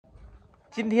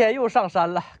今天又上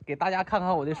山了，给大家看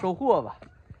看我的收获吧。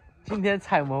今天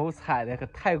采蘑菇采的可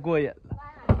太过瘾了，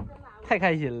太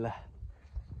开心了。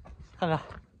看看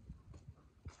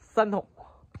3桶，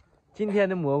今天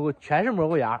的蘑菇全是蘑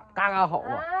菇芽，嘎嘎好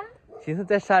啊！寻思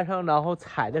在山上，然后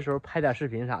采的时候拍点视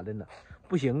频啥的呢，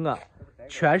不行啊，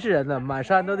全是人呢，满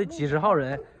山都得几十号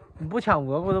人，你不抢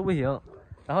蘑菇都不行。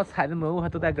然后采的蘑菇还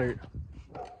都带根儿。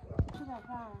吃点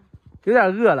饭啊？有点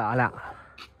饿了，俺俩。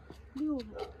6个，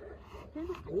这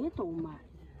哪的都满？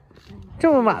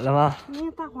这么满了吗？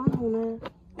那大黄桶呢？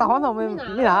大黄桶没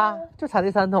拿，就采这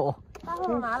3桶。大黄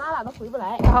桶拿，俺俩都回不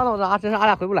来。大黄桶拿，真是俺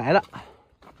俩回不来了。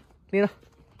拎着。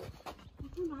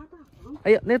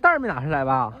哎呀，那袋儿没拿上来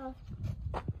吧？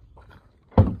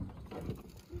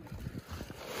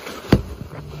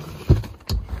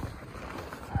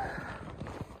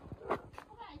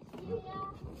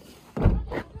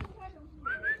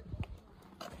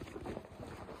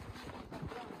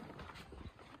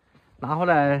拿回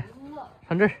来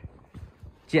上这儿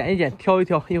捡一捡，挑一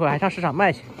挑，一会儿还上市场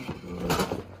卖去。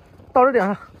到这顶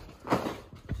上，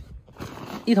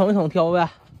一桶一桶挑呗，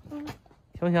行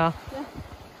不行？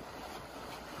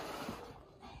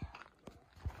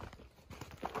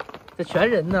这全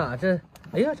人呢，这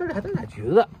哎呀，这里还带俩橘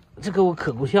子，这给我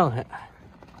可够呛还。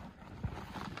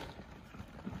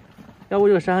要不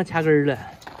就搁山上掐根儿了。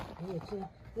哎呀，这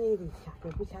那得掐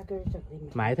根，不掐根整的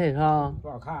埋汰是吧？不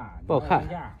好看，不好看。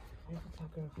掐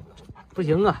根不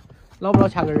行啊，捞不着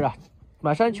掐根儿啊，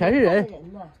满山全是人。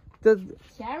这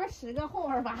前面10个，后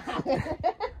面8个。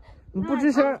你不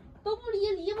吱声，都不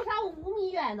离不上5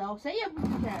米远都，谁也不吱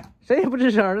声。谁也不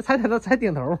吱声，踩到踩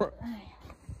顶头。哎呀，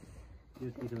就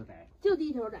低头宰，就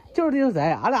低头宰，就是低头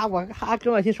宰。俺俩我还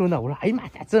跟我媳说呢，我说哎呀妈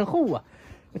呀，真厚啊！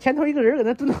我前头一个人搁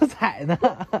那蹲头踩呢，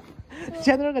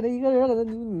前头搁那一个人搁那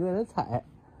女搁那踩，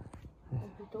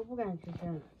都不敢吱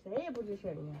声，谁也不吱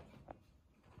声呢。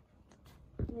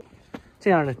这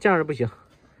样的不行。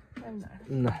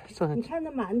嗯呐，你看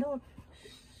那馒头，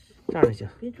这样的行。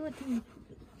别坐地，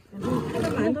看那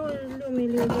馒头溜没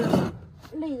溜溜，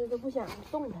累的都不想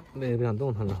动弹。累的不想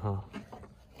动弹了哈。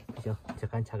不行，这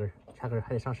赶紧掐根儿，掐根儿还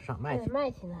得上市场卖去。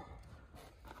卖去呢。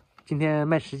今天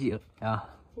卖10几个啊？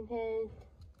今天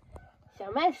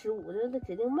想卖15，这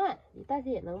指定慢，但是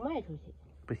也能卖出去。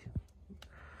不行，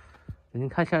人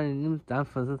家看像咱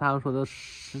粉丝他们说的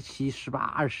17、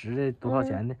18、20的多少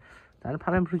钱的，咱这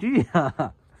怕卖不出去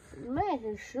呀。卖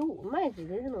是15，卖指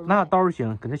定是能卖。拿刀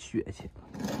行，搁那削去。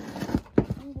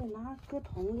你得拿搁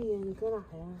桶里，你搁哪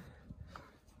呀？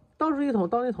倒出一桶，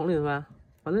倒那桶里头呗，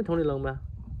往那桶里扔呗。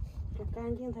这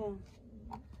干净它呀。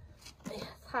哎呀，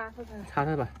擦擦它。擦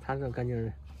擦吧，擦擦干净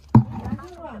的。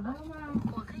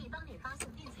我可以帮你发送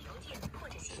电子邮件或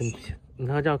者信息。你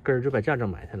看这样根儿就把这样整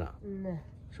埋汰了，嗯呐，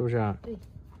是不是啊？对。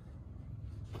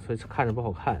所以看着不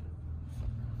好看。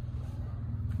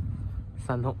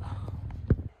3桶。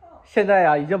现在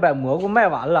呀，已经把蘑菇卖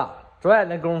完了。转眼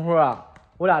的功夫啊，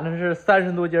我俩那是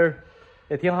30多斤儿，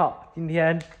也挺好。今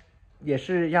天也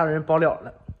是让人包了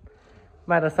了，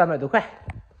卖了300多块，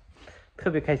特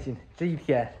别开心。这一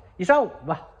天一上午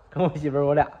吧，跟我媳妇儿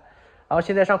我俩，然后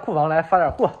现在上库房来发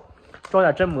点货，装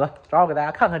点榛蘑，正好给大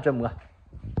家看看榛蘑。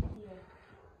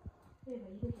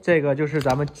这个就是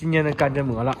咱们今年的干榛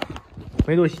蘑了，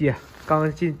没多些，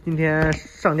今天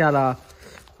上架了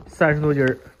30多斤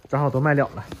儿，正好都卖了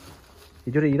了。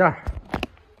也就这一袋儿，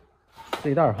这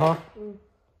一袋儿哈，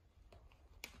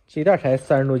这一袋才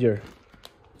30多斤儿，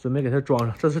准备给它装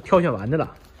上。这是挑选完的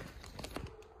了，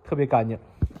特别干净。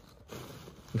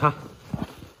你看，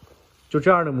就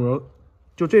这样的蘑，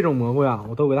就这种蘑菇呀，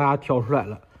我都给大家挑出来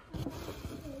了。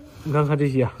你看看这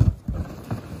些，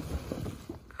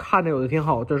看着有的挺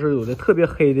好，这是有的特别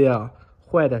黑的呀、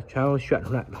坏的，全都选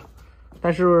出来了。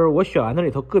但是我选完的里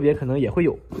头，个别可能也会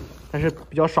有，但是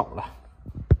比较少了。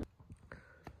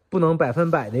不能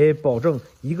100%的保证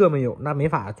一个没有，那没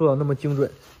法做到那么精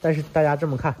准。但是大家这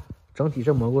么看，整体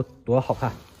这蘑菇多好看，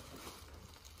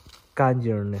干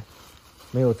净的，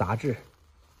没有杂质，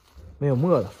没有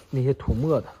沫子，那些土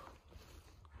沫子。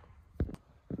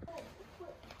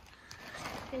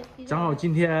正好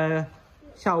今天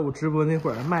下午直播那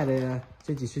会儿卖的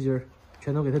这几十斤，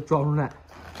全都给它装出来。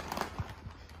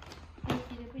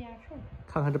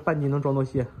看看这半斤能装多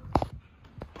些。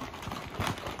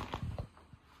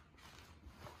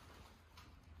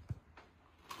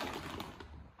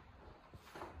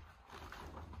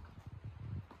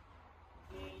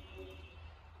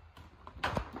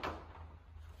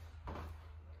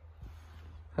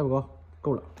还不够，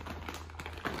够了，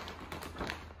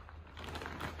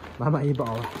满满一包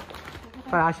啊！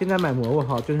大家现在买蘑菇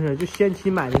哈，就先期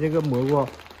买的这个蘑菇，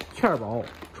片薄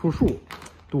出数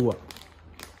多，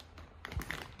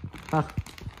啊，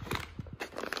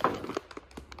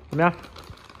怎么样？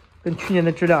跟去年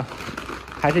的质量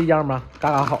还是一样吗？嘎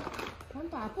嘎好。咱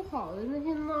把不好的那些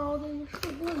孬的、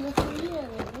树棍的、树叶的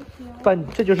都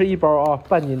挑。这就是一包啊，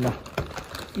半斤的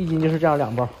，1斤就是这样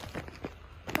2包。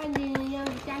半斤要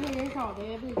是家里人少的，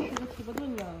不得吃个7、8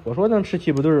顿呢？我说能吃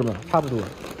7、8顿吗？差不多。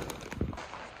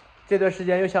这段时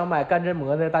间又想买干榛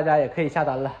蘑的，大家也可以下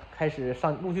单了，开始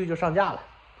陆续就上架了。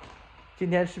今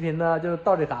天视频呢就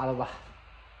到这嘎达吧，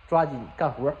抓紧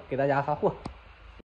干活，给大家发货。